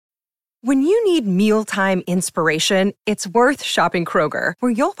When you need mealtime inspiration, it's worth shopping Kroger,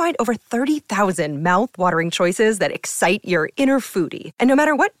 where you'll find over 30,000 mouth-watering choices that excite your inner foodie. And no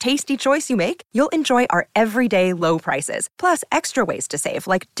matter what tasty choice you make, you'll enjoy our everyday low prices, plus extra ways to save,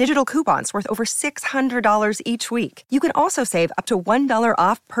 like digital coupons worth over $600 each week. You can also save up to $1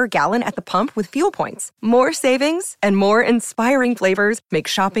 off per gallon at the pump with fuel points. More savings and more inspiring flavors make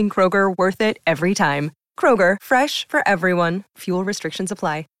shopping Kroger worth it every time. Kroger, fresh for everyone. Fuel restrictions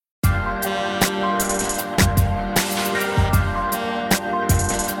apply.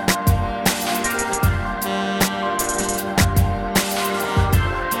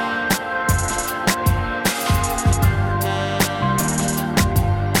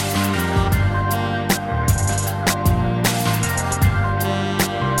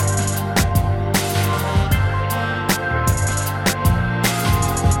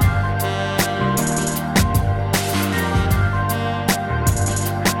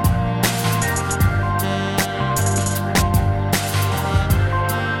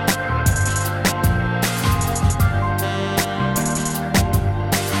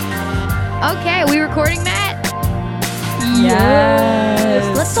 Okay, we recording, Matt?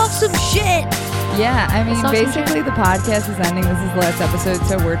 Yes. Let's talk some shit. Yeah, I mean, Let's talk some basically the podcast is ending. This is the last episode,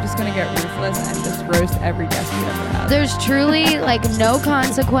 so we're just going to get ruthless and just roast every guest we ever had. There's truly, like, no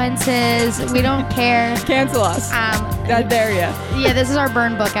consequences. We don't care. Cancel us. I dare ya. Yeah, this is our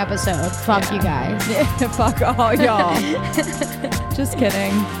burn book episode. Fuck you guys. Yeah, fuck all y'all. Just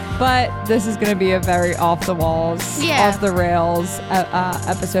kidding. But this is going to be a very off the walls, off the rails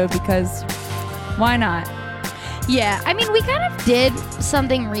episode because why not? Yeah, I mean, we kind of did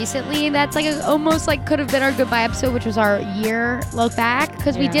something recently that's like almost like could have been our goodbye episode, which was our year look back,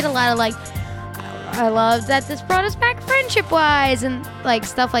 because we did a lot of like, I love that this brought us back friendship wise and like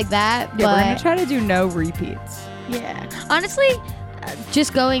stuff like that. Yeah, but we're going to try to do no repeats. Yeah, honestly,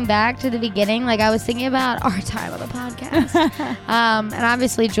 just going back to the beginning, like I was thinking about our time on the podcast, and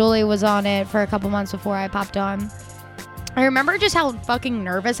obviously Julie was on it for a couple months before I popped on. I remember just how fucking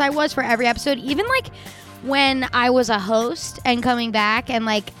nervous I was for every episode, even like when I was a host and coming back, and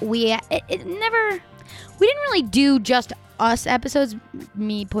like we didn't really do just us episodes,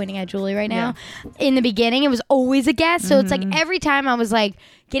 me pointing at Julie right now. In the beginning, it was always a guest, so it's like every time I was like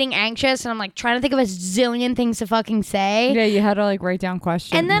getting anxious and I'm like trying to think of a zillion things to fucking say. Yeah, you had to like write down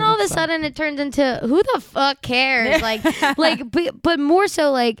questions. And then all of a sudden it turns into who the fuck cares? But more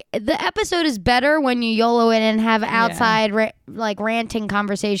so like the episode is better when you YOLO it and have outside like ranting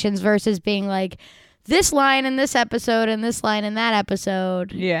conversations versus being like this line in this episode and this line in that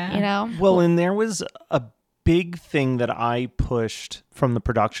episode. Yeah. You know? Well, and there was a big thing that I pushed from the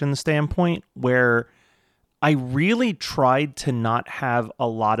production standpoint where I really tried to not have a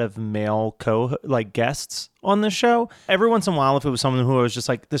lot of male guests on the show. Every once in a while, if it was someone who I was just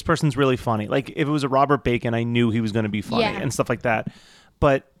like, this person's really funny. Like if it was a Robert Bacon, I knew he was going to be funny and stuff like that.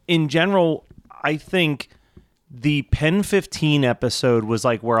 But in general, I think the Pen 15 episode was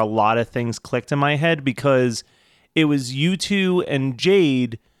like where a lot of things clicked in my head because it was you two and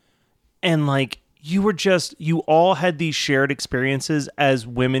Jade, and like you all had these shared experiences as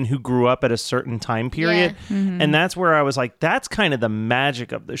women who grew up at a certain time period. Yeah. Mm-hmm. And that's where I was like, that's kind of the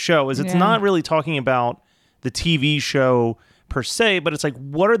magic of the show, is it's not really talking about the TV show per se, but it's like,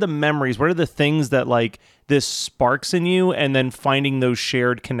 what are the memories? What are the things that like this sparks in you? And then finding those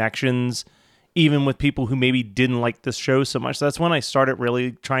shared connections, even with people who maybe didn't like this show so much. So that's when I started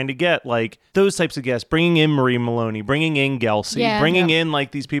really trying to get like those types of guests, bringing in Marie Maloney, bringing in Gelsey, bringing in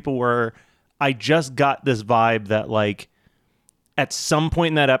like these people where I just got this vibe that like at some point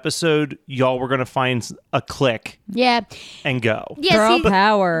in that episode, y'all were going to find a click and go. Yeah, Girl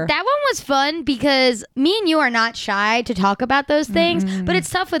power. That one was fun because me and you are not shy to talk about those things, but it's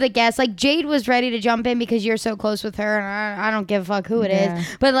tough with a guest. Like Jade was ready to jump in because you're so close with her, and I don't give a fuck who it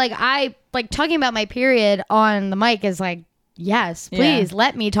is. But like I like talking about my period on the mic is like, yes, please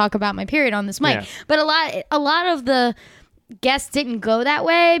let me talk about my period on this mic. Yeah. But a lot of the guests didn't go that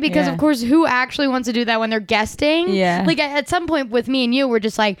way because of course who actually wants to do that when they're guesting? Like at some point with me and you, we're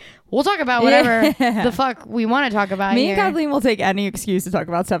just like, we'll talk about whatever the fuck we want to talk about. Me and Kathleen will take any excuse to talk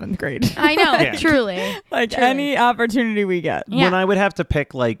about 7th grade. I know. Truly any opportunity we get. When I would have to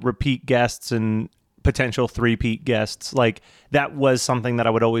pick like repeat guests and potential 3-peat guests, like that was something that I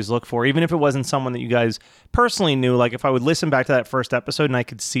would always look for, even if it wasn't someone that you guys personally knew. Like if I would listen back to that first episode and I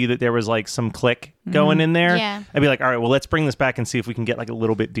could see that there was like some click going in there, Yeah. I'd be like, all right, well, let's bring this back and see if we can get like a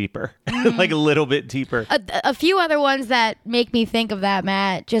little bit deeper, like a little bit deeper. A few other ones that make me think of that,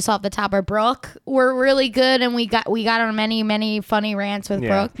 Matt, just off the top, are Brooke were really good, and we got on many funny rants with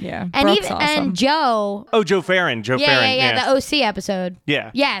Brooke. Yeah, and Brooke's even awesome. and Joe. Oh, Joe Farron. Yeah, the OC episode.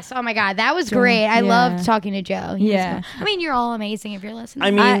 Yeah. Yes. Oh my God, that was great. I loved talking to Joe. Yeah. I mean, you're all amazing if you're listening. I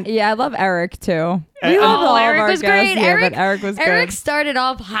mean, I love Eric too. We love all of Eric our was guests. great. Yeah, Eric, but Eric was Eric good. started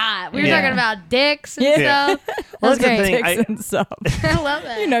off hot. We were Yeah. talking about dicks and Yeah. stuff. Well, That's that's the great. thing. Dicks and stuff. I love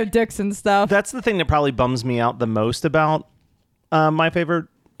it. You know, dicks and stuff. that's the thing that probably bums me out the most about my favorite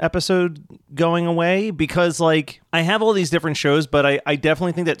episode going away, because like I have all these different shows, but I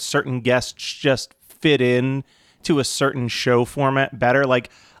definitely think that certain guests just fit in to a certain show format better. Like,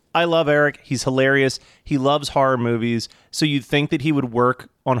 I love Eric. He's hilarious. He loves horror movies. So you'd think that he would work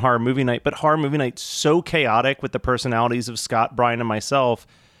on Horror Movie Night, but Horror Movie Night's so chaotic with the personalities of Scott, Brian, and myself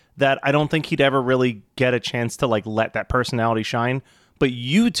that I don't think he'd ever really get a chance to like let that personality shine. But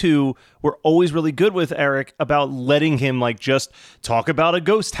you two were always really good with Eric about letting him like just talk about a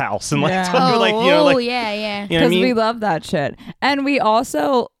ghost house and like Yeah. talk like, you know, like, yeah. you know what I Because mean? we love that shit. And we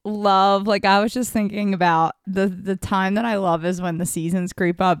also love, like, I was just thinking about the time that I love is when the seasons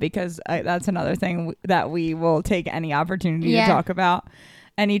creep up, because that's another thing that we will take any opportunity to talk about.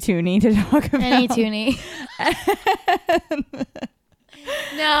 Any toonie to talk about. Any toonie.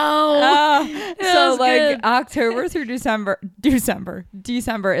 No. So was like good. October through December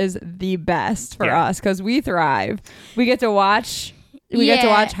is the best for Yeah. us because we thrive. We get to watch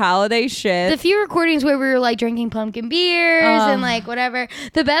holiday shit. The few recordings where we were like drinking pumpkin beers and like whatever.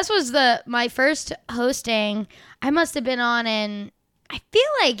 The best was my first hosting. I must have been on in, I feel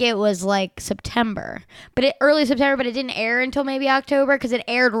like it was like September, early September, but it didn't air until maybe October because it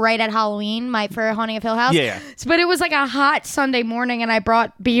aired right at Halloween, for Haunting of Hill House. Yeah. But it was like a hot Sunday morning, and I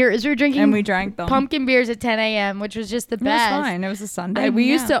brought beers. We were drinking and we drank them. pumpkin beers at 10 a.m., which was just the It was best. fine. It was a Sunday. I We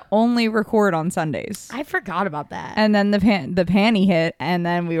used know. to only record on Sundays. I forgot about that. And then the panty hit, and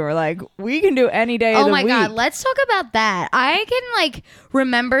then we were like, we can do any day of Oh the my week. God, let's talk about that. I can like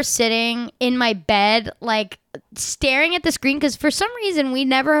remember sitting in my bed, like staring at the screen, because for some reason we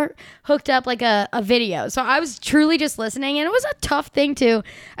never hooked up like a video. So I was truly just listening, and it was a tough thing to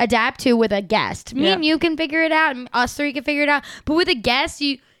adapt to with a guest. Me and you can figure it out, and us three can figure it out. But with a guest,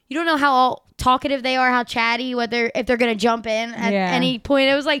 you don't know how talkative they are, how chatty, if they're gonna jump in at any point.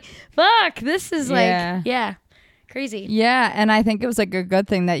 It was like, fuck, this is like, crazy. Yeah, and I think it was like a good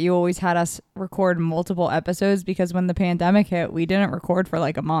thing that you always had us record multiple episodes, because when the pandemic hit, we didn't record for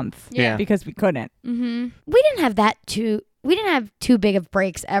like a month. Yeah. Because we couldn't. Mm-hmm. We didn't have too big of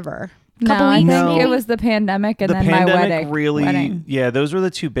breaks ever. No, I weeks, think maybe? it was the pandemic and The then pandemic my really, wedding. yeah, those were the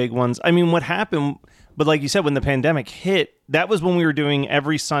two big ones. I mean, what happened, but like you said, when the pandemic hit, that was when we were doing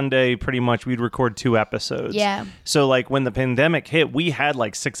every Sunday, pretty much we'd record 2 episodes. Yeah. So like when the pandemic hit, we had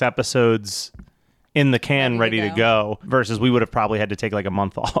like 6 episodes in the can ready to go versus we would have probably had to take like a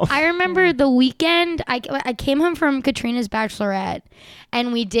month off. I remember the weekend I came home from Katrina's bachelorette,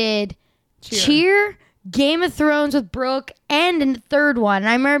 and we did Cheer, Game of Thrones with Brooke, and in the third one,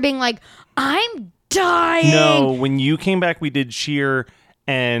 I remember being like, I'm dying. No, when you came back, we did Cheer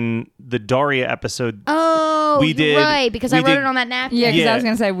and the Daria episode. Oh, we did, right, because we I wrote did- it on that napkin. Yeah, because Yeah. I was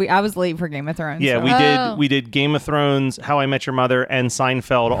gonna say I was late for Game of Thrones. Yeah, so. we did Game of Thrones, How I Met Your Mother, and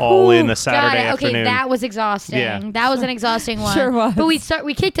Seinfeld all in a Saturday Got it. Okay, afternoon. that was exhausting. Yeah. That was an exhausting one. Sure was. But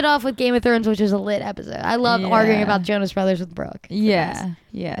we kicked it off with Game of Thrones, which was a lit episode. I love arguing about Jonas Brothers with Brooke. It's the best.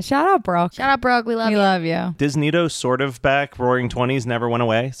 Yeah. Shout out, Brooke. Shout out Brooke. We love We you. love you. Disneydo sort of back. Roaring Twenties never went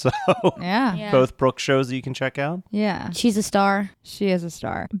away. So Yeah. Yeah. both Brooke shows that you can check out. Yeah. She's a star. She is a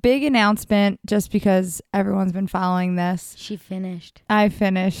star. Big announcement, just because everyone's been following this. She finished. I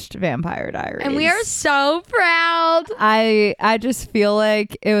finished Vampire Diaries. And we are so proud. I just feel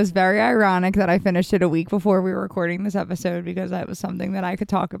like it was very ironic that I finished it a week before we were recording this episode, because that was something that I could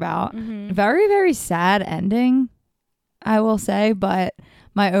talk about. Very, very sad ending, I will say, but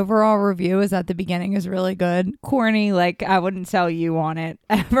my overall review is that the beginning is really good. Corny, like I wouldn't sell you on it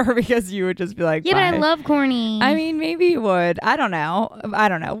ever, because you would just be like, Yeah, but I "Bye." love corny. I mean, maybe you would. I don't know.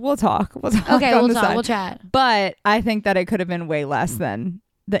 We'll talk. okay, on we'll the talk. side. We'll chat. But I think that it could have been way less than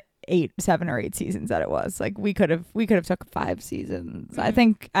the 7 or 8 seasons that it was. Like we could have took 5 seasons. I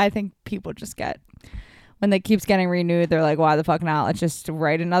think people just get, when they keeps getting renewed, they're like, why the fuck not? Let's just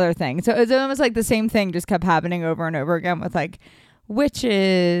write another thing. So it's almost like the same thing just kept happening over and over again with like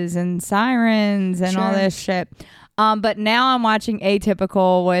witches and sirens and all this shit. But now I'm watching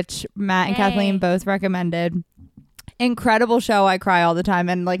Atypical, which Matt and Kathleen both recommended. incredible show. I cry all the time,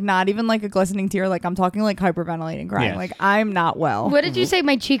 and like not even like a glistening tear. Like I'm talking like hyperventilating, crying. Yeah. Like I'm not well. What did you say?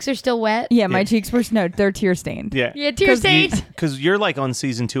 My cheeks are still wet? Yeah, my cheeks were they're tear stained. Yeah. Yeah, tear stains. Because you're like on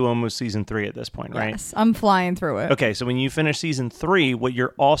season 2, almost season 3 at this point, right? Yes, I'm flying through it. Okay, so when you finish season 3, what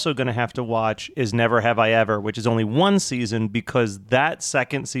you're also going to have to watch is Never Have I Ever, which is only one season because that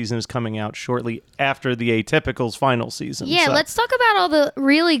second season is coming out shortly after the Atypical's final season. Yeah, So, let's talk about all the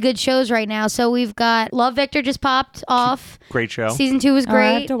really good shows right now. So we've got Love Victor just popped off. great show. Season 2 was Oh, great.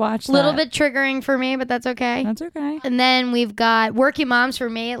 I have to watch A little that. bit triggering for me, but that's okay. That's okay. And then we've got Working Moms for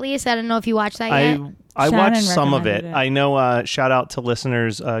me, at least. I don't know if you watched that yet. I Shannon watched some of it. recommended it. I know, shout out to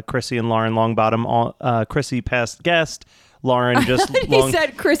listeners, Chrissy and Lauren Longbottom, Chrissy past guest, Lauren just He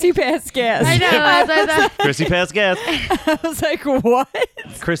said Chrissy past gas. I know. I Chrissy past guest. I was like, what?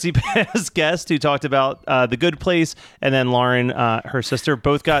 Chrissy past guest who talked about The Good Place, and then Lauren, her sister,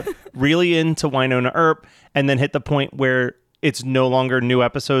 both got really into Winona Earp and then hit the point where it's no longer new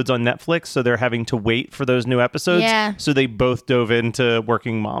episodes on Netflix, so they're having to wait for those new episodes. Yeah. So they both dove into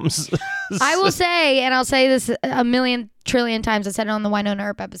Working Moms. I will say, and I'll say this a million trillion times, I said it on the Winona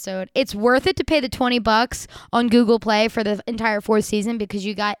Earp episode, it's worth it to pay the $20 on Google Play for the entire 4th season because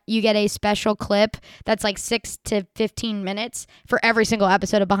you get a special clip that's like 6 to 15 minutes for every single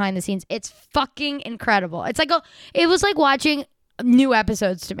episode of behind the scenes. It's fucking incredible. It's like it was like watching new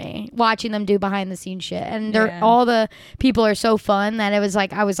episodes to me, watching them do behind the scenes shit, and all the people are so fun that it was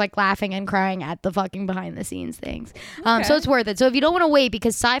like I was like laughing and crying at the fucking behind the scenes things. So it's worth it. So if you don't want to wait,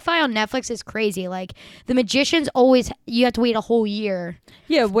 because sci-fi on Netflix is crazy, like The Magicians, always you have to wait a whole year.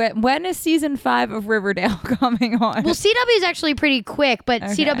 Yeah, when is season 5 of Riverdale coming on? Well, CW is actually pretty quick, but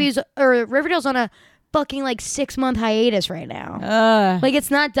CW's or Riverdale's on a fucking like 6-month hiatus right now. Like it's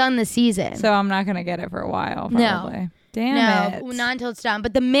not done this season. So I'm not gonna get it for a while. Probably. No. Damn it. Not until it's done.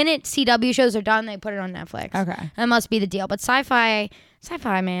 But the minute CW shows are done, they put it on Netflix. Okay. That must be the deal. But sci-fi,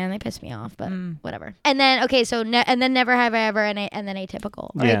 man, they piss me off. But whatever. And then and then Never Have I Ever, and then Atypical,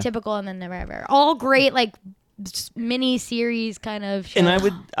 or Atypical, and then Never Have I Ever. All great, like mini series kind of shows.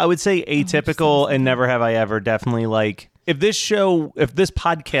 And I would say Atypical and Never Have I Ever definitely like. If this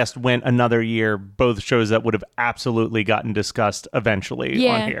podcast went another year, both shows that would have absolutely gotten discussed eventually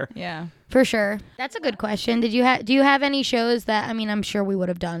on here. Yeah. For sure. That's a good question. Do you have any shows that, I mean, I'm sure we would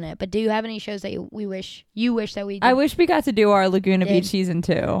have done it, but do you have any shows that you wish that we did? I wish we got to do our Laguna Beach season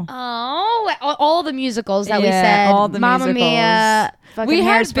 2. Oh, all the musicals that we said. all the Mamma musicals. Mia. We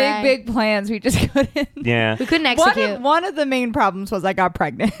had Hairspray. big plans. We just couldn't. Yeah. We couldn't execute. One of the main problems was I got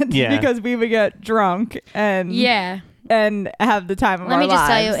pregnant. Yeah. Because we would get drunk and have the time of Let our me just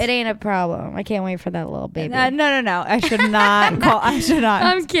tell lives. you, it ain't a problem. I can't wait for that little baby. No. I should not I should not.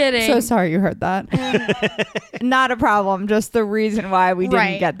 I'm kidding. So sorry you heard that. Not a problem. Just the reason why we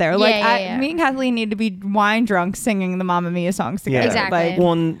didn't get there. Like me and Kathleen need to be wine drunk singing the Mamma Mia songs together. Yeah. Exactly. Like,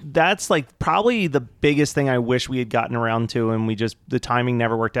 Well, and that's like probably the biggest thing I wish we had gotten around to, and the timing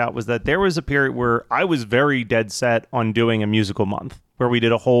never worked out, was that there was a period where I was very dead set on doing a musical month where we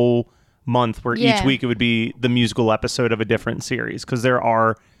did a whole month where each week it would be the musical episode of a different series, because there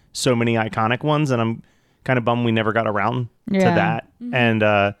are so many iconic ones, and I'm kind of bummed we never got around to that. Mm-hmm. And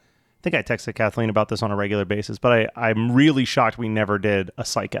I think I texted Kathleen about this on a regular basis, but I'm really shocked we never did a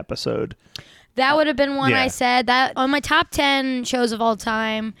Psych episode. That would have been one Yeah. I said. That on my top 10 shows of all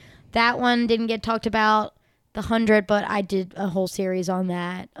time, that one didn't get talked about. The 100, but I did a whole series on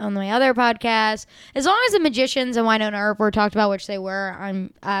that on my other podcast. As long as The Magicians and Winona Earp were talked about, which they were,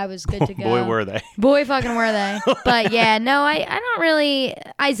 I was good to go. Boy, were they. Boy, fucking were they. But yeah, no, I don't really.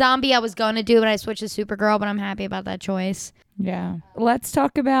 iZombie I was going to do, but I switched to Supergirl, but I'm happy about that choice. yeah. Let's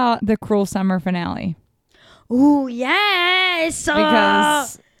talk about the Cruel Summer finale. Ooh, yes.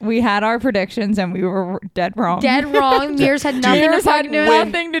 Because we had our predictions and we were dead wrong. Dead wrong. Mirrors had nothing to Mirrors had fucking do with it.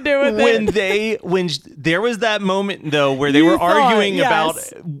 nothing to do with When there was that moment though where they were arguing about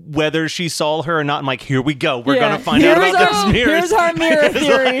whether she saw her or not. I'm like, here we go. We're gonna find out about those mirrors. Here's our mirror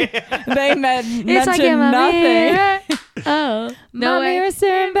theory. They mentioned nothing. Oh, no My way. mirror's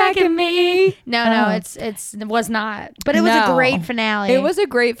staring back at me. No, it was not. But it was a great finale. It was a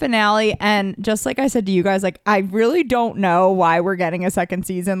great finale, and just like I said to you guys, like I really don't know why we're getting a second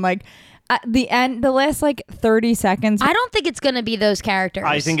season. Like at the end, the last like 30 seconds. I don't think it's gonna be those characters.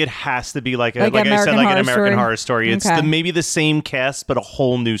 I think it has to be like Like I said, like an American Horror Horror Story. It's Okay. maybe the same cast, but a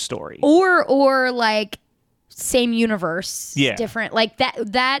whole new story. or like same universe. Yeah. Different. Like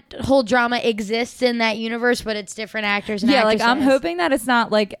that whole drama exists in that universe, but it's different actors and Yeah, like I'm actresses. hoping that it's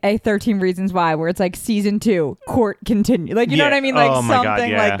not like a 13 Reasons Why where it's like season 2 court continue. Like you know Yeah. what I mean? Like Oh my God,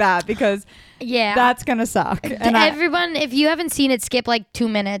 something yeah. like that because Yeah. that's gonna suck. And Everyone, if you haven't seen it, skip like 2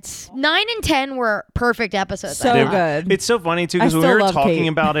 minutes. 9 and 10 were perfect episodes. So I thought. good. It's so funny too I because when we still were love talking Kate.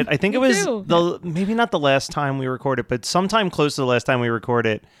 about it, I think it Me was too. maybe not the last time we recorded, but sometime close to the last time we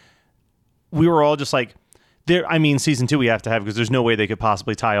recorded, we were all just like, I mean, season 2 we have to have because there's no way they could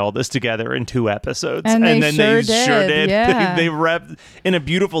possibly tie all this together in 2 episodes. And they then sure they sure did, did. yeah. They wrapped in a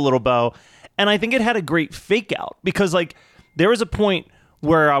beautiful little bow. And I think it had a great fake out because like there was a point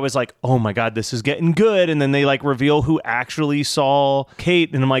where I was like, oh my God, this is getting good. And then they like reveal who actually saw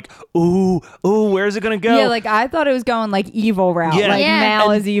Kate. And I'm like, ooh, where's it going to go? Yeah, like I thought it was going like evil route. Yeah. Like Yeah. Mal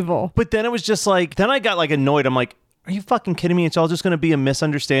And- is evil. But then it was just like, then I got like annoyed. I'm like, are you fucking kidding me? It's all just going to be a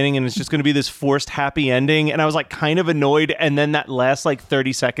misunderstanding and it's just going to be this forced happy ending. And I was like kind of annoyed. And then that last like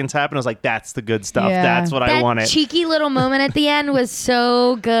 30 seconds happened. I was like, that's the good stuff. Yeah. That's what I That wanted. cheeky little moment at the end was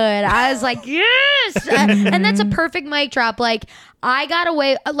so good. I was like, yes! And that's a perfect mic drop. Like, I got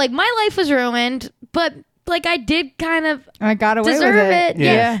away. Like, my life was ruined, but like I did kind of I got away deserve with it.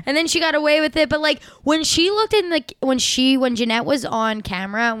 Yeah. And then she got away with it. But like when she looked in the when Jeanette was on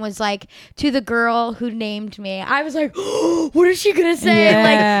camera and was like to the girl who named me, I was like, oh, what is she gonna say?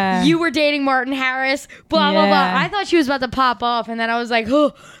 Yeah. Like, you were dating Martin Harris, blah blah Yeah. blah. I thought she was about to pop off, and then I was like,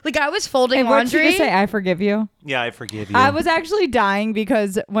 oh, like I was folding And what did laundry. you say? I forgive you. Yeah, I forgive you. I was actually dying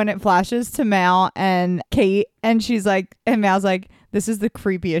because when it flashes to Mal and Kate and she's like, and Mal's like, this is the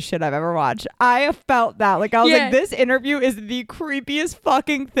creepiest shit I've ever watched. I felt that. Like, I was Yeah. like, this interview is the creepiest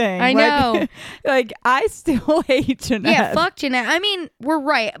fucking thing. I Like- know. Like, I still hate Jeanette. Yeah, fuck Jeanette. I mean, we're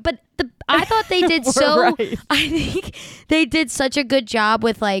right, but I thought they did We're so. right. I think they did such a good job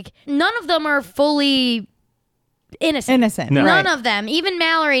with like none of them are fully innocent. No. None Right. of them, even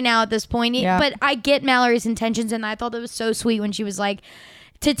Mallory now at this point. Yeah. But I get Mallory's intentions, and I thought it was so sweet when she was like,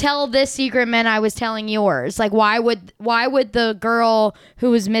 "To tell this secret meant I was telling yours." Like, why would the girl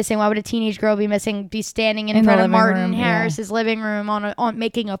who was missing? Why would a teenage girl be missing? Be standing in In the front of living Martin room, yeah. Harris's living room on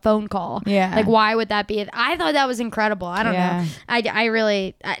making a phone call? Yeah. Like, why would that be? I thought that was incredible. I don't Yeah. know. I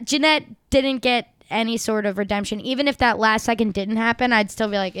really Jeanette didn't get any sort of redemption. Even if that last second didn't happen, I'd still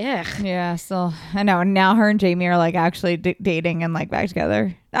be like, ugh. Yeah, still. I know. And now her and Jamie are like actually dating and like back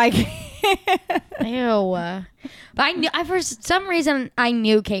together. Ew. But I knew, for some reason, I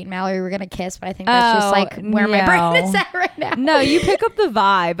knew Kate and Mallory were gonna kiss, but I think that's just Oh, like where my no. brain is at right now. No, you pick up the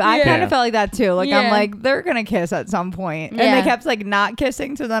vibe. I Yeah. kind of felt like that too. Like I'm Yeah. like they're gonna kiss at some point, and Yeah. they kept like not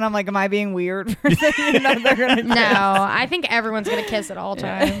kissing. So then I'm like, am I being weird for thinking that they're gonna kiss? No, I think everyone's gonna kiss at all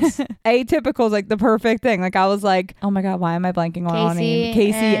times. Atypical is like the perfect thing. Like I was like, oh my god, why am I blanking on her name?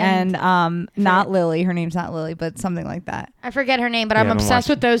 Casey Casey and- and not Lily. Her name's not Lily, but something like that. I forget her name, but Yeah, I'm I haven't obsessed watched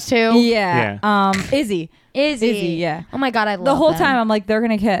with those two. Yeah. Izzy. Izzy. yeah. Oh my god, I love The whole them. time I'm like, they're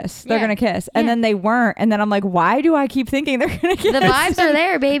gonna kiss. They're Yeah. gonna kiss, and Yeah. then they weren't. And then I'm like, why do I keep thinking they're gonna kiss? The vibes are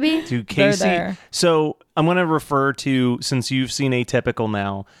there, baby. to They're Casey. there. So I'm going to refer to, since you've seen Atypical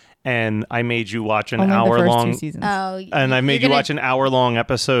now, and I made you watch an Only the hour first long 2 seasons. Oh, and I made you're you gonna- watch an hour-long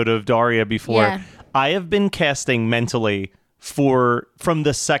episode of Daria before. Yeah. I have been casting mentally from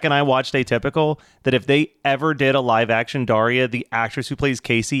the second I watched Atypical that if they ever did a live-action Daria, the actress who plays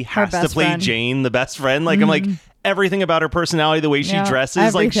Casey has to best play friend. Jane, the best friend. Like I'm like everything about her personality, the way she Yeah,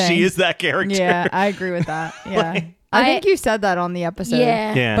 dresses, like everything. she is that character. Yeah, I agree with that. Yeah. Like- I think you said that on the episode.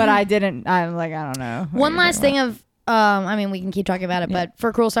 Yeah. Yeah. But I didn't. I'm like, I don't know. what One you're last talking thing of, I mean, we can keep talking about it, but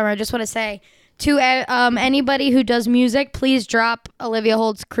for Cruel Summer, I just want to say to anybody who does music, please drop Olivia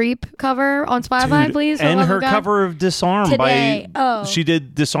Holt's "Creep" cover on Spotify, Dude, please. For the and love her of God. cover of Disarm Today. by Oh. she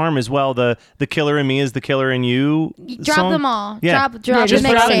did Disarm as well. The Killer in Me is the Killer in You. Drop song. them all. Yeah. Drop Just the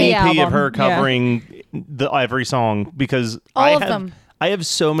put out an mixtape. EP of her album. Yeah. covering every song because All I of have them. I have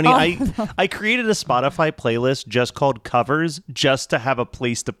so many. I created a Spotify playlist just called covers, just to have a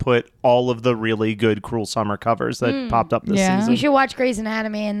place to put all of the really good Cruel Summer covers that popped up this Yeah. season. You should watch Grey's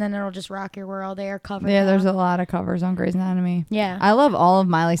Anatomy, and then it'll just rock your world. They are covered. Yeah, there's now. a lot of covers on Grey's Anatomy. Yeah. I love all of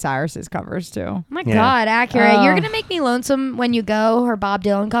Miley Cyrus's covers too. Oh my Yeah. God, accurate. Oh. You're gonna make me lonesome when you go. Her Bob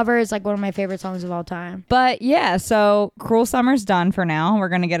Dylan cover is like one of my favorite songs of all time. But yeah, so Cruel Summer's done for now. We're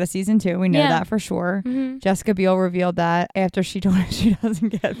gonna get a season 2. We know Yeah. that for sure. Mm-hmm. Jessica Biel revealed that after she told she doesn't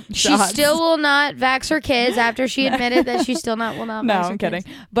get She shots. still will not vax her kids after she admitted that she still will not No, vax her I'm kidding.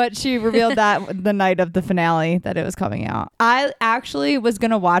 kids. But she revealed that the night of the finale that it was coming out. I actually was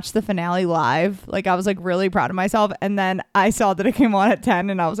going to watch the finale live. Like, I was like really proud of myself. And then I saw that it came on at 10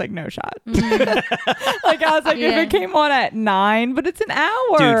 and I was like, no shot. Like, I was like, if it came on at 9, but it's an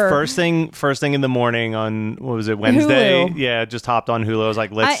hour. Dude, first thing in the morning on, what was it, Wednesday? Hulu. Yeah, just hopped on Hulu. I was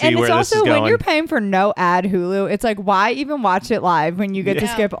like, let's see and where it's this is also going. when you're paying for no ad Hulu, it's like, why even watch it live when you get to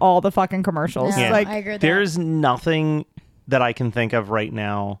Yeah. skip all the fucking commercials? No, Yeah. Like, I agree with that. There's nothing that I can think of right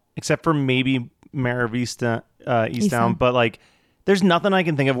now, except for maybe Mare of Easttown, Easttown. but like, there's nothing I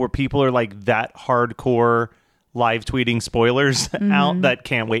can think of where people are like that hardcore live tweeting spoilers out that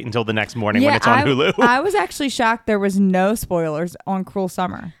can't wait until the next morning when it's on Hulu. I was actually shocked there was no spoilers on Cruel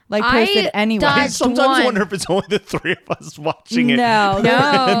Summer. Like, I posted anyway. dodged I sometimes one. wonder if it's only the three of us watching it. No,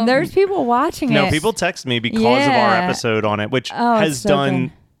 there's people watching No, it. people text me because of our Yeah. episode on it, which Oh, it's has so done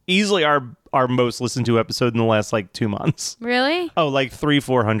good. easily our most listened to episode in the last like 2 months. Really? Oh, like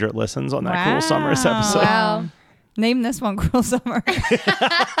 300-400 listens on that Cruel Summers episode. Wow. Name this one Cruel Summer.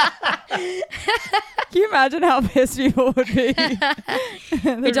 Can you imagine how pissed people would be?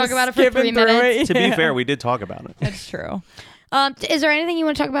 We talk about it for 3 minutes. To be fair, we did talk about it. It's true. Is there anything you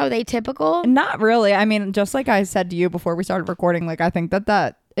want to talk about with Atypical? Not really. I mean, just like I said to you before we started recording, like, I think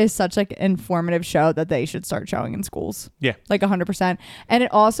that is such like an informative show that they should start showing in schools. Yeah. Like 100%. And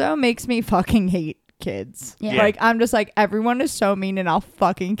it also makes me fucking hate kids. Yeah. Yeah. Like, I'm just like, everyone is so mean and I'll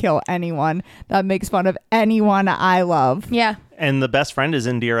fucking kill anyone that makes fun of anyone I love. Yeah. And the best friend is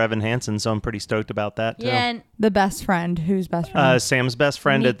in Dear Evan Hansen, so I'm pretty stoked about that too. Yeah. And The best friend. Who's best friend? Sam's best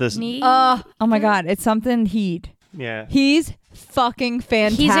friend at this. Oh my God. It's something Yeah. He's fucking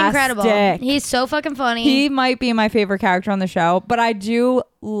fantastic. He's incredible. He's so fucking funny. He might be my favorite character on the show, but I do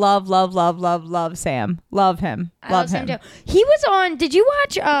love Sam. Love him. I Love Sam him. too. He was on. Did you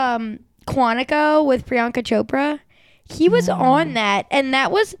watch Quantico with Priyanka Chopra? He was on that, and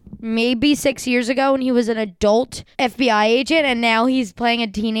that was maybe 6 years ago when he was an adult FBI agent, and now he's playing a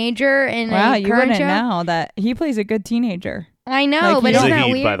teenager in Wow, a you current wouldn't show. know that he plays a good teenager. I know, Like, but he's isn't that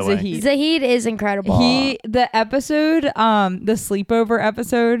Zahid, weird? by the way. Zahid. Zahid is incredible. The episode, the sleepover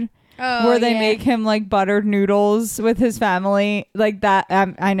episode, where they make him like buttered noodles with his family, like that.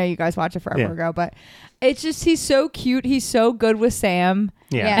 I know you guys watched it forever ago, but it's just, he's so cute. He's so good with Sam.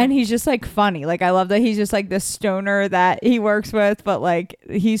 Yeah. And he's just like funny. Like, I love that he's just like this stoner that he works with, but like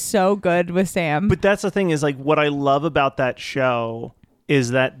he's so good with Sam. But that's the thing is like what I love about that show is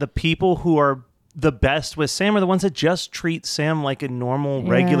that the people who are the best with Sam are the ones that just treat Sam like a normal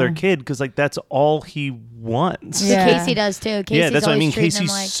regular kid because like that's all he wants. Yeah. Casey does too. Casey's Yeah, that's what I always mean. treating him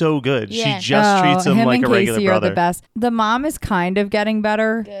Casey's like, so good. Yeah. She just treats him like and a regular Casey brother. are the best. The mom is kind of getting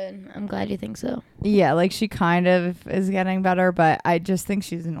better. good. I'm glad you think so. Yeah, like she kind of is getting better, but I just think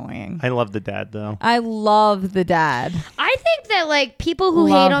she's annoying. I love the dad though. I love the dad. I think that like people who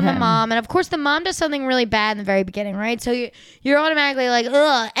Love hate on the him. mom, and of course the mom does something really bad in the very beginning, right? So you're automatically like,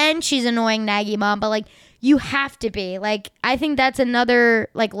 ugh, and she's annoying naggy mom, but like you have to be like, I think that's another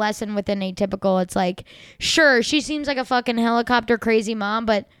like lesson within Atypical. It's like, sure, she seems like a fucking helicopter crazy mom,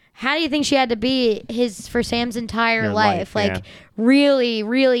 but how do you think she had to be for Sam's entire Her life? life, Like really,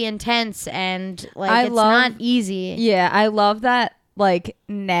 really intense, and like it's not easy. Yeah, I love that. Like,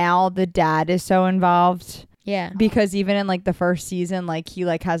 now the dad is so involved. Yeah. Because even in like the first season, like he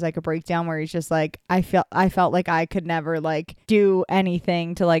like has like a breakdown where he's just like, I felt like I could never like do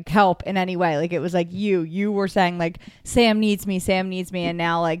anything to like help in any way. Like, it was like you were saying like Sam needs me, and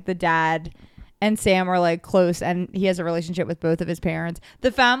now like the dad and Sam are like close, and he has a relationship with both of his parents.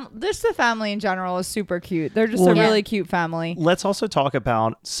 The family in general is super cute. They're just a really cute family. Let's also talk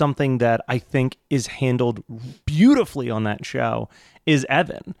about something that I think is handled beautifully on that show is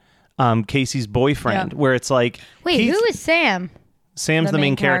Evan, Casey's boyfriend, where it's like, Wait, who is Sam? Sam's the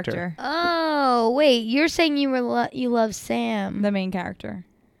main character. Oh, wait, you're saying you love Sam. The main character.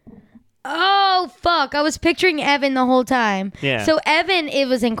 Oh, fuck. I was picturing Evan the whole time. Yeah. So Evan, it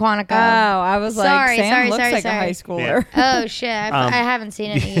was in Quantico. Oh, I was Sorry, like, Sam sorry, looks sorry, like sorry. a high schooler. Oh, shit. I haven't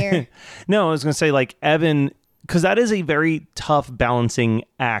seen it in a year. No, I was going to say like Evan, because that is a very tough balancing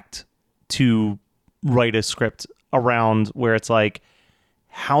act to write a script around where it's like,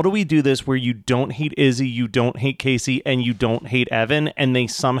 how do we do this where you don't hate Izzy, you don't hate Casey, and you don't hate Evan? And they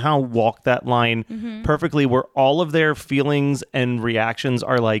somehow walk that line perfectly where all of their feelings and reactions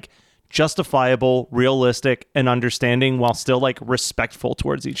are like justifiable, realistic, and understanding while still like respectful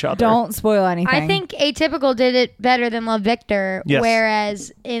towards each other. Don't spoil anything. I think Atypical did it better than Love Victor. Yes.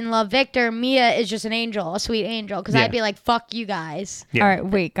 Whereas in Love Victor, Mia is just an angel, a sweet angel. Because Yeah. I'd be like, fuck you guys. Yeah. All right,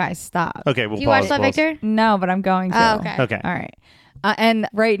 wait, guys, stop. Okay, we'll Do you pause. watch Love pause. Victor? No, but I'm going to. Oh, okay. Okay. All right. And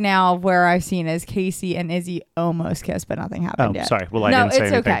right now, where I've seen is Casey and Izzy almost kissed, but nothing happened yet. Sorry. Well, I didn't say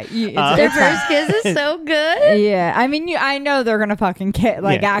anything. Okay. Their first kiss is so good. Yeah, I mean, I know they're gonna fucking kiss,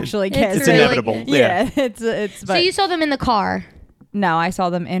 like actually kiss. It's really inevitable. good. Yeah, it's. So But you saw them in the car. no, I saw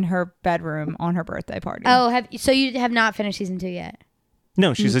them in her bedroom on her birthday party. Oh, so you have not finished season 2 yet?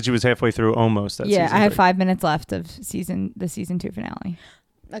 No, she said she was halfway through almost. That yeah, season I have 3. 5 minutes left of the season 2 finale.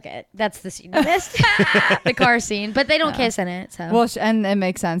 Okay, that's the scene I missed. The car scene, but they don't kiss in it. So Well, and it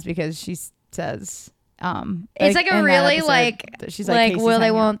makes sense because she says, it's like a in that really episode, like that she's like Casey's will they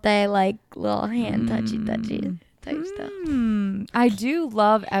hanging out. won't they like little hand touchy type stuff. I do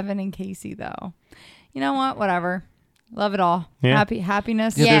love Evan and Casey though. You know what? Whatever. Love it all. Yeah.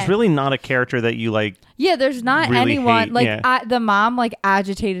 Happiness. Yeah, Yeah. there's really not a character that you like. Yeah, there's not really anyone hate, like yeah. the mom like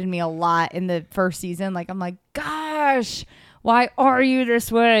agitated me a lot in the first season. Like I'm like, gosh, why are you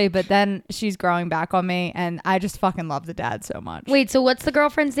this way? But then she's growing back on me, and I just fucking love the dad so much. Wait, so what's the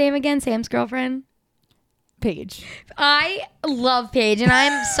girlfriend's name again? Sam's girlfriend? Paige. I love Paige, and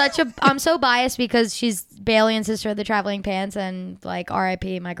I'm so biased because she's Bailey and Sister of the Traveling Pants, and like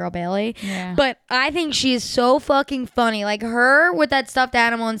R.I.P. my girl Bailey. Yeah. But I think she is so fucking funny. Like her with that stuffed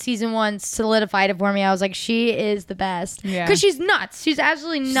animal in season 1 solidified it for me. I was like, she is the best. Yeah. Because she's nuts. She's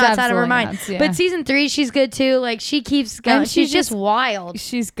absolutely nuts out of her absolutely mind. nuts, yeah. But season 3, she's good too. Like she keeps going. And She's she just just- wild.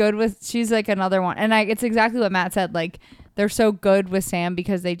 She's good with. She's like another one, and it's exactly what Matt said. Like they're so good with Sam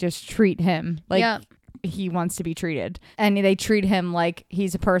because they just treat him like Yeah. he wants to be treated, and they treat him like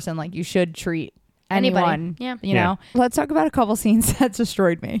he's a person. Like you should treat Anybody. anyone. Yeah. You know. Let's talk about a couple scenes that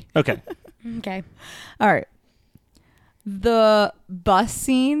destroyed me. Okay. Okay. All right. The bus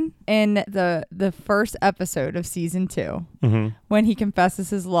scene in the first episode of season 2 hmm when he confesses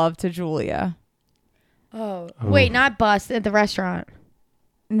his love to Julia. Oh. Wait, not bus at the restaurant.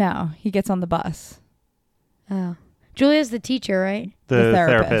 No, he gets on the bus. Oh. Julia's the teacher, right? The The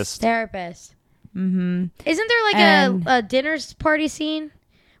therapist. therapist. Therapist. Mm-hmm. Isn't there like And- a dinner party scene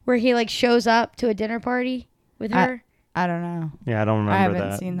where he like shows up to a dinner party with her? I don't know. Yeah, I don't I remember haven't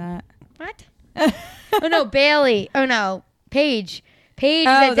that. seen that. What? Oh no, Bailey. Oh no, Paige. Paige. is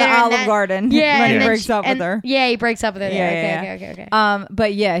Oh, at the dinner and Olive that- Garden. Yeah, when and he then breaks up with her. Yeah, he breaks up with her. Yeah, there. yeah, Okay.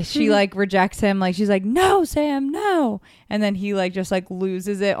 But yeah, she like rejects him. Like she's like, "No, Sam, no." And then he like just like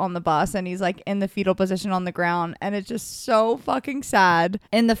loses it on the bus, and he's like in the fetal position on the ground, and it's just so fucking sad.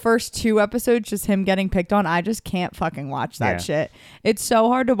 In the first 2 episodes, just him getting picked on, I just can't fucking watch that Yeah. shit. It's so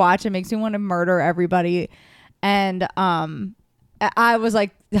hard to watch. It makes me want to murder everybody. And I was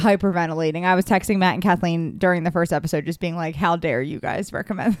like hyperventilating. I was texting Matt and Kathleen during the first episode, just being like, "How dare you guys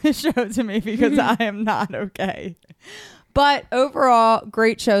recommend this show to me because I am not okay." But overall,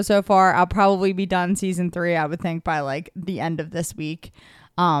 great show so far. I'll probably be done season 3, I would think, by like the end of this week,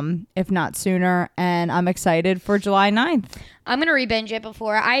 if not sooner. And I'm excited for July 9th. I'm gonna re-binge it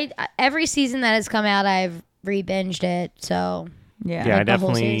before every season that has come out. I've re-binged it. So Yeah. Yeah, I the whole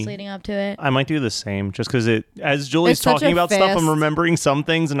definitely- series leading up to it. I might do the same just because as Julie's It's such talking a about stuff, I'm fast- remembering some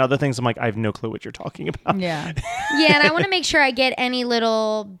things and other things. I'm like, I have no clue what you're talking about. Yeah. Yeah, and I want to make sure I get any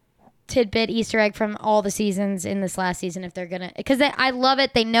little tidbit Easter egg from all the seasons in this last season if they're gonna, because I love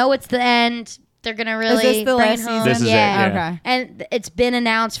it. They know it's the end. They're gonna really this the bring last it home. season? This is it, yeah. yeah. Okay. And it's been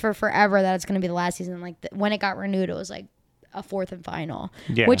announced for forever that it's gonna be the last season. Like when it got renewed, it was like a 4th and final,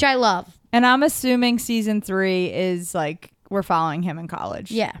 Yeah. which I love. And I'm assuming season 3 is like we're following him in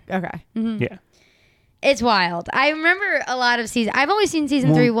college. Yeah. Okay. Yeah. It's wild. I remember a lot of seasons. I've only seen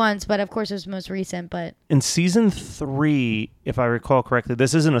season 3 once, but of course it was most recent. But In season 3, if I recall correctly,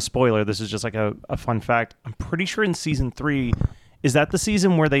 this isn't a spoiler. This is just like a fun fact. I'm pretty sure in season 3, is that the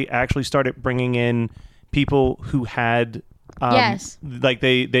season where they actually started bringing in people who had, Yes. like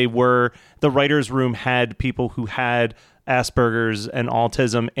they were, the writer's room had people who had Asperger's and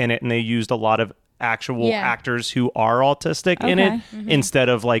autism in it, and they used a lot of actual Yeah. actors who are autistic in it Okay. instead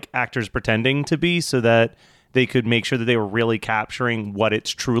of like actors pretending to be, so that they could make sure that they were really capturing what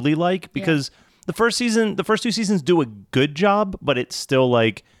it's truly like. Because the first 2 seasons do a good job, but it's still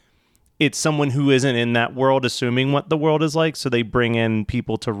like it's someone who isn't in that world assuming what the world is like, so they bring in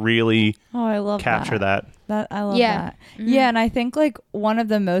people to really Oh, I love capture that. I love Yeah. that. Yeah, and I think like one of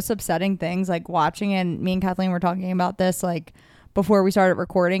the most upsetting things, like watching, and me and Kathleen were talking about this like before we started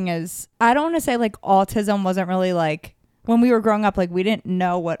recording, is I don't want to say like autism wasn't really like when we were growing up, like we didn't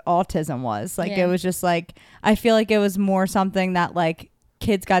know what autism was. Like Yeah. it was just like I feel like it was more something that like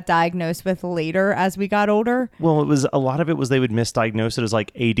kids got diagnosed with later as we got older. Well, it was a lot of it was they would misdiagnose it as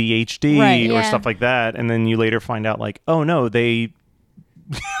like ADHD Right. or Yeah. stuff like that, and then you later find out like, oh no, they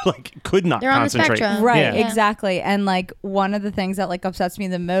like could not They're on the concentrate. spectrum. Right, Yeah. exactly. And like one of the things that like upsets me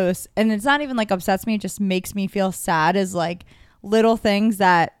the most, and it's not even like upsets me, it just makes me feel sad, is like little things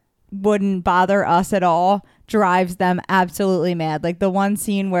that wouldn't bother us at all drives them absolutely mad. Like the one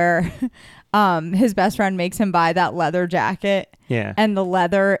scene where his best friend makes him buy that leather jacket. Yeah. And the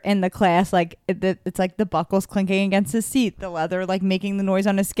leather in the class, like it's like the buckles clinking against his seat, the leather like making the noise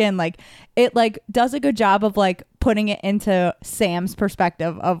on his skin. Like it like does a good job of like putting it into Sam's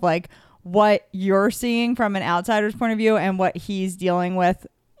perspective of like what you're seeing from an outsider's point of view and what he's dealing with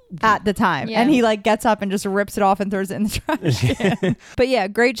at the time. Yeah. And he like gets up and just rips it off and throws it in the trash can. But yeah,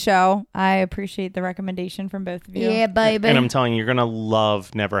 great show. I appreciate the recommendation from both of you. Yeah, baby. And I'm telling you, you're gonna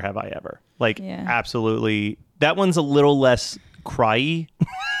love Never Have I Ever. Like, Yeah. absolutely. That one's a little less cryy,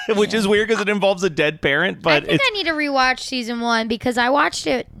 which is weird because it involves a dead parent. But I think I need to rewatch season 1 because I watched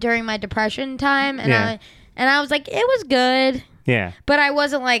it during my depression time, and I was like, it was good, yeah, but I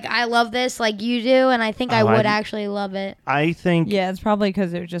wasn't like, I love this like you do, and I think I would actually love it. I think Yeah, it's probably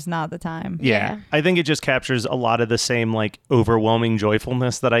because it was just not the time. Yeah. I think it just captures a lot of the same like overwhelming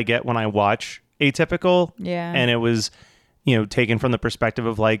joyfulness that I get when I watch Atypical. Yeah. And it was, you know, taken from the perspective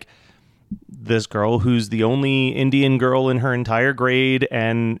of like this girl who's the only Indian girl in her entire grade,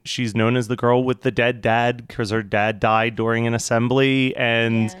 and she's known as the girl with the dead dad because her dad died during an assembly,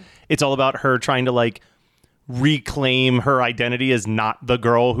 and it's all about her trying to like reclaim her identity as not the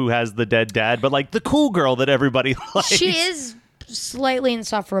girl who has the dead dad, but like the cool girl that everybody likes. She is slightly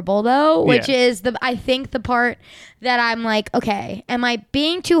insufferable though, which is I think the part that I'm like, okay, am I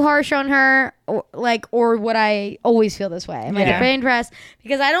being too harsh on her, or would I always feel this way? Am I being impressed?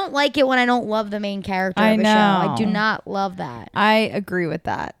 Because I don't like it when I don't love the main character of a show. I do not love that. I agree with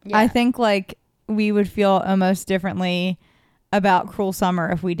that. Yeah. I think like we would feel almost differently about Cruel Summer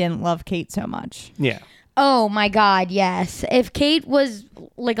if we didn't love Kate so much. Yeah. Oh my God, yes. If Kate was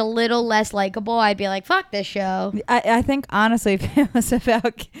like a little less likable, I'd be like, fuck this show. I think honestly, if it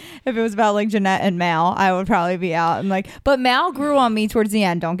was about like Jeanette and Mal, I would probably be out and like. But Mal grew on me towards the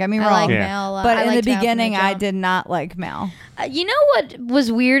end. Don't get me wrong. I like Mal a lot. But I in the liked Mal from beginning, I jump. did not like Mal. You know what was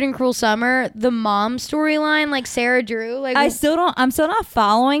weird in Cruel Summer? The mom storyline, like Sarah Drew. Like I'm still not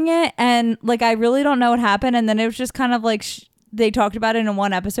following it, and like I really don't know what happened. And then it was just kind of like they talked about it in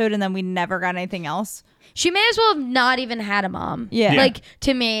one episode, and then we never got anything else. she may as well have not even had a mom. Yeah. Like,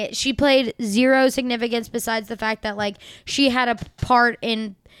 to me, she played zero significance besides the fact that, like, she had a part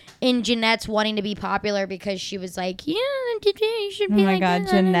in Jeanette's wanting to be popular because she was like, yeah, you should be Oh my like God,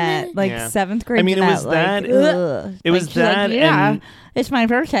 this. Jeanette. Like Yeah. 7th grade I mean, it Jeanette, was like, that- ugh. it was Like, she's like, that yeah, and- it's my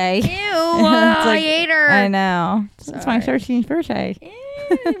birthday. Ew, It's I hate her. I know. It's my Sorry. 13th birthday.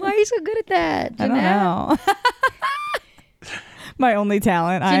 Ew, why are you so good at that, I Jeanette? don't know. My only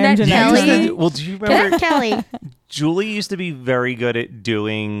talent. I Jeanette am Jeanette. Kelly? Kelly. Well, do you Jeanette remember Kelly. Julie used to be very good at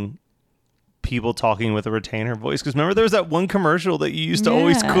doing people talking with a retainer voice? Because remember there was that one commercial that you used to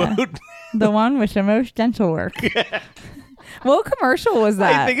always Yeah. quote? The one with the most dental work. What commercial was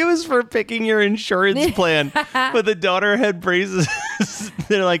that? I think it was for picking your insurance plan, but the daughter had braces.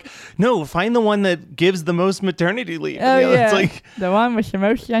 They're like, no, find the one that gives the most maternity leave. Oh You know, yeah, it's like, the one with the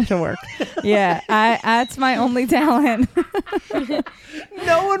most dental work. Yeah, that's my only talent.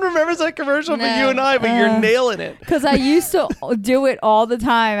 no one remembers that commercial but No. you and I, but you're nailing it. Because I used to do it all the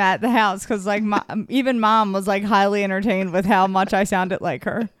time at the house. Because like even mom was like highly entertained with how much I sounded like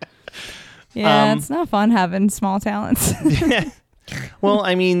her. Yeah, it's not fun having small talents. Well,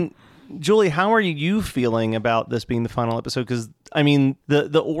 I mean, Julie, how are you feeling about this being the final episode? Because, I mean,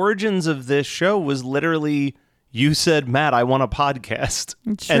 the origins of this show was literally you said, Matt, I want a podcast.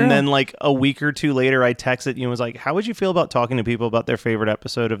 True. And then like a week or two later, I texted you and was like, how would you feel about talking to people about their favorite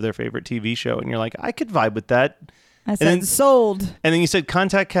episode of their favorite TV show? And you're like, I could vibe with that. I said then- sold. And then you said,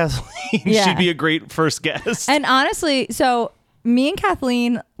 contact Kathleen. Yeah. She'd be a great first guest. And honestly, so me and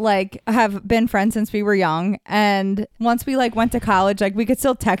Kathleen like have been friends since we were young, and once we like went to college, like we could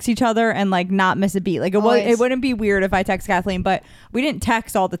still text each other and like not miss a beat. Like it wouldn't be weird if I text Kathleen, but we didn't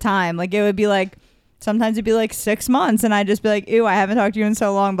text all the time. Like it would be like sometimes it'd be like 6 months, and I'd just be like, ew, I haven't talked to you in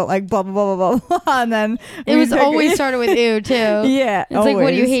so long, but like blah blah blah blah blah, blah. And then It was always started with you, too. yeah. It's like, what,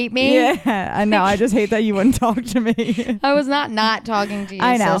 do you always. hate me? Yeah, I know. I just hate that you wouldn't talk to me. I was not talking to you,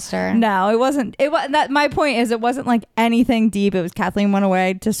 I know. sister. No, it wasn't. It was that. My point is, it wasn't like anything deep. It was Kathleen went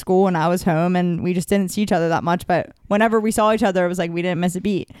away to school and I was home, and we just didn't see each other that much. But whenever we saw each other, it was like we didn't miss a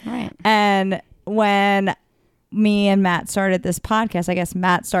beat. Right. And when me and Matt started this podcast, I guess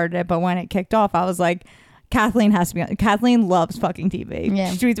Matt started it, but when it kicked off, I was like, Kathleen has to be on. Kathleen loves fucking TV.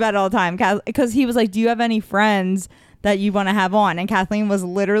 Yeah. She tweets about it all the time. Because he was like, do you have any friends that you want to have on? And Kathleen was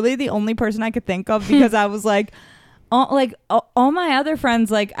literally the only person I could think of, because I was like, all my other friends,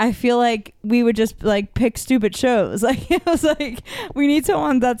 like, I feel like we would just like pick stupid shows. Like, it was like, we need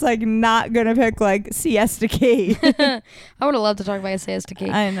someone that's like not gonna pick like Siesta Key. I would have loved to talk about Siesta Key.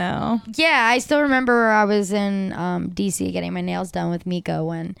 I know. Yeah, I still remember I was in DC getting my nails done with Miko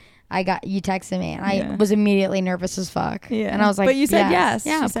when you texted me, and I was immediately nervous as fuck. Yeah. And I was like, but you said yes.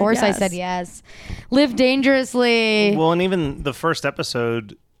 Yeah, You of said course I yes. said yes. Live dangerously. Well, and even the first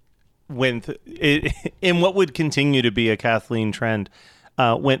episode in what would continue to be a Kathleen trend,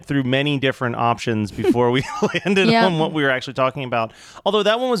 went through many different options before we landed on what we were actually talking about. Although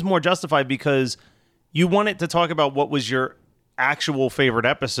that one was more justified because you wanted to talk about what was your actual favorite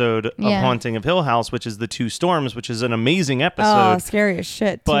episode of Haunting of Hill House, which is The Two Storms, which is an amazing episode. Oh, scary as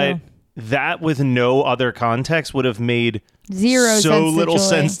shit, too. But that with no other context would have made Zero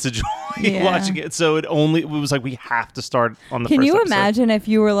sense to Joy watching it. So it was like, we have to start on the first Can you episode. imagine if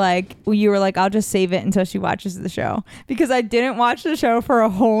you were like, I'll just save it until she watches the show? Because I didn't watch the show for a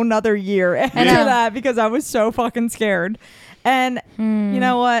whole nother year after that because I was so fucking scared. And you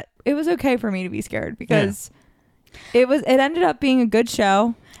know what? It was okay for me to be scared because it ended up being a good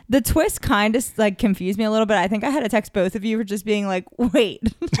show. The twist kind of like confused me a little bit. I think I had to text both of you for just being like, wait.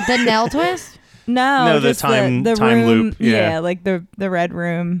 The nail twist? No, the just time room, loop. Yeah, like the red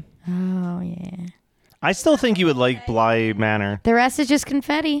room. Oh, yeah. I still think you would like Bly Manor. The rest is just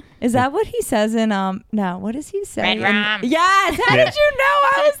confetti. Is that what he says in no, what does he say? Red rum. Yes. How did you know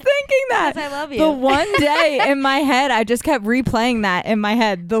I was thinking that? Because I love you. The one day in my head, I just kept replaying that in my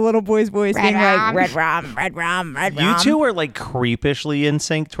head. The little boy's voice being like, red rum, red rum, red rum. You two are like creepishly in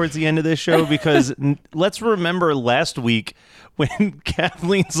sync towards the end of this show because let's remember last week when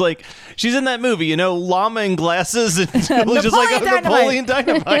Kathleen's like, she's in that movie, llama and glasses, and Julie's just like, Napoleon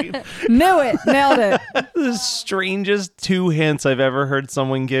Dynamite. Knew it. Nailed it. The strangest two hints I've ever heard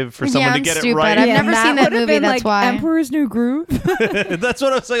someone give for someone Yeah, to I'm get stupid. it right. I've never Matt seen that would have movie, been that's like why. Emperor's New Groove. That's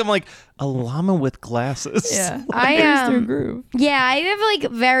what I was saying. I'm like, a llama with glasses. Yeah. I Emperor's New Groove. Yeah, I have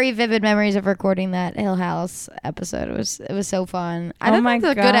like very vivid memories of recording that Hill House episode. It was so fun. I thought that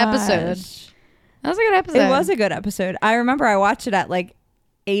was a good episode. That was a good episode. It was a good episode. I remember I watched it at like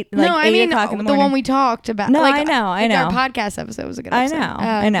 8 o'clock in the morning. The one we talked about. No, like, I know. Our podcast episode was a good episode.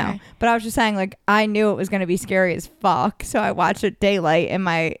 I know. But I was just saying, like, I knew it was going to be scary as fuck, so I watched it daylight in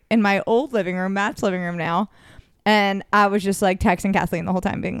my old living room, Matt's living room now, and I was just like texting Kathleen the whole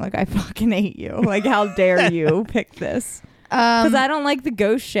time, being like, "I fucking hate you! Like, how dare you pick this?" Because I don't like the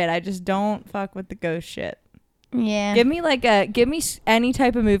ghost shit. I just don't fuck with the ghost shit. Yeah. Give me any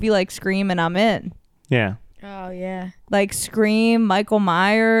type of movie like Scream, and I'm in. Yeah. Oh yeah. Like Scream, Michael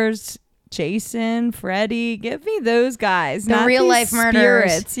Myers, Jason, Freddy. Give me those guys. The not real these life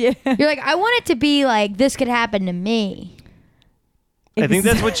murderers. spirits. Yeah. You're like, I want it to be like this could happen to me. I think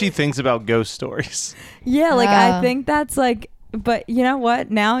that's what she thinks about ghost stories. Yeah, like I think that's like, but you know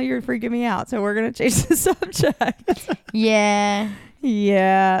what? Now you're freaking me out. So we're gonna change the subject. Yeah.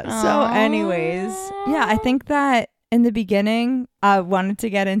 Yeah. So anyways, yeah, I think that in the beginning, I wanted to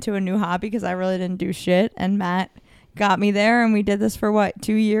get into a new hobby because I really didn't do shit. And Matt got me there, and we did this for what,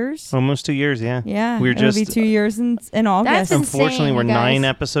 2 years? Almost 2 years, yeah. Yeah. We're It'll be 2 years in August. That's Unfortunately, insane, we're you guys. 9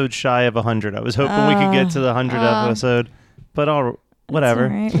 episodes shy of 100. I was hoping we could get to the 100th episode, but whatever. All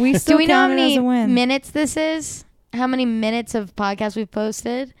right. We Do still we know how count it as many a win. minutes this is? How many minutes of podcast we've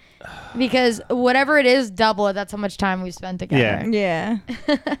posted? Because whatever it is, double it. That's how much time we've spent together. Yeah.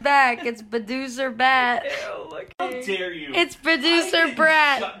 Back. It's producer Bat. How dare you? It's producer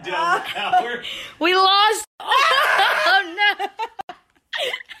Brett. Shut down the power. We lost. Oh no.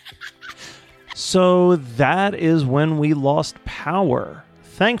 So that is when we lost power.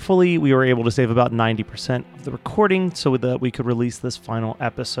 Thankfully, we were able to save about 90% of the recording so that we could release this final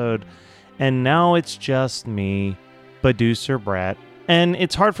episode. And now it's just me, producer Brett. And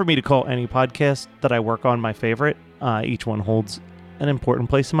it's hard for me to call any podcast that I work on my favorite. Each one holds an important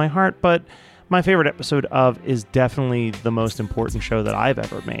place in my heart, but my favorite episode of is definitely the most important show that I've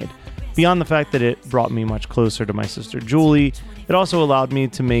ever made. Beyond the fact that it brought me much closer to my sister Julie, it also allowed me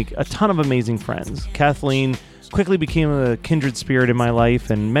to make a ton of amazing friends. Kathleen quickly became a kindred spirit in my life,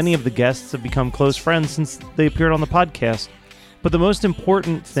 and many of the guests have become close friends since they appeared on the podcast. But the most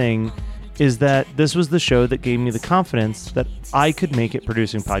important thing is that this was the show that gave me the confidence that I could make it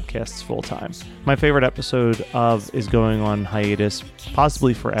producing podcasts full time. My favorite episode is going on hiatus,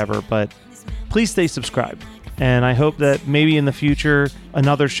 possibly forever, but please stay subscribed. And I hope that maybe in the future,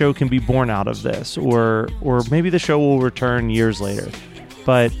 another show can be born out of this, or maybe the show will return years later.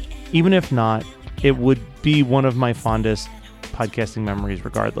 But even if not, it would be one of my fondest podcasting memories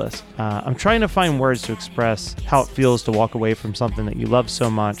regardless. I'm trying to find words to express how it feels to walk away from something that you love so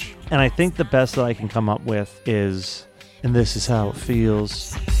much. And I think the best that I can come up with is And this is how it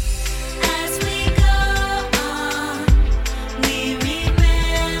feels. As we go on, we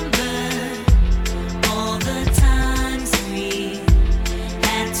remember all the times we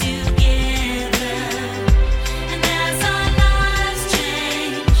had together. And as our lives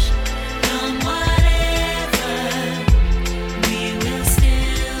change from whatever, we will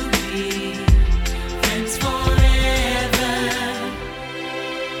still be friends forever.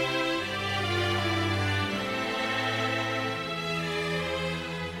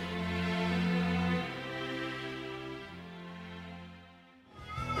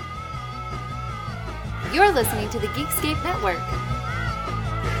 You're listening to the Geekscape Network.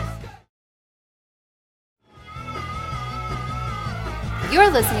 You're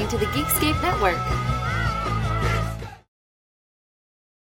listening to the Geekscape Network.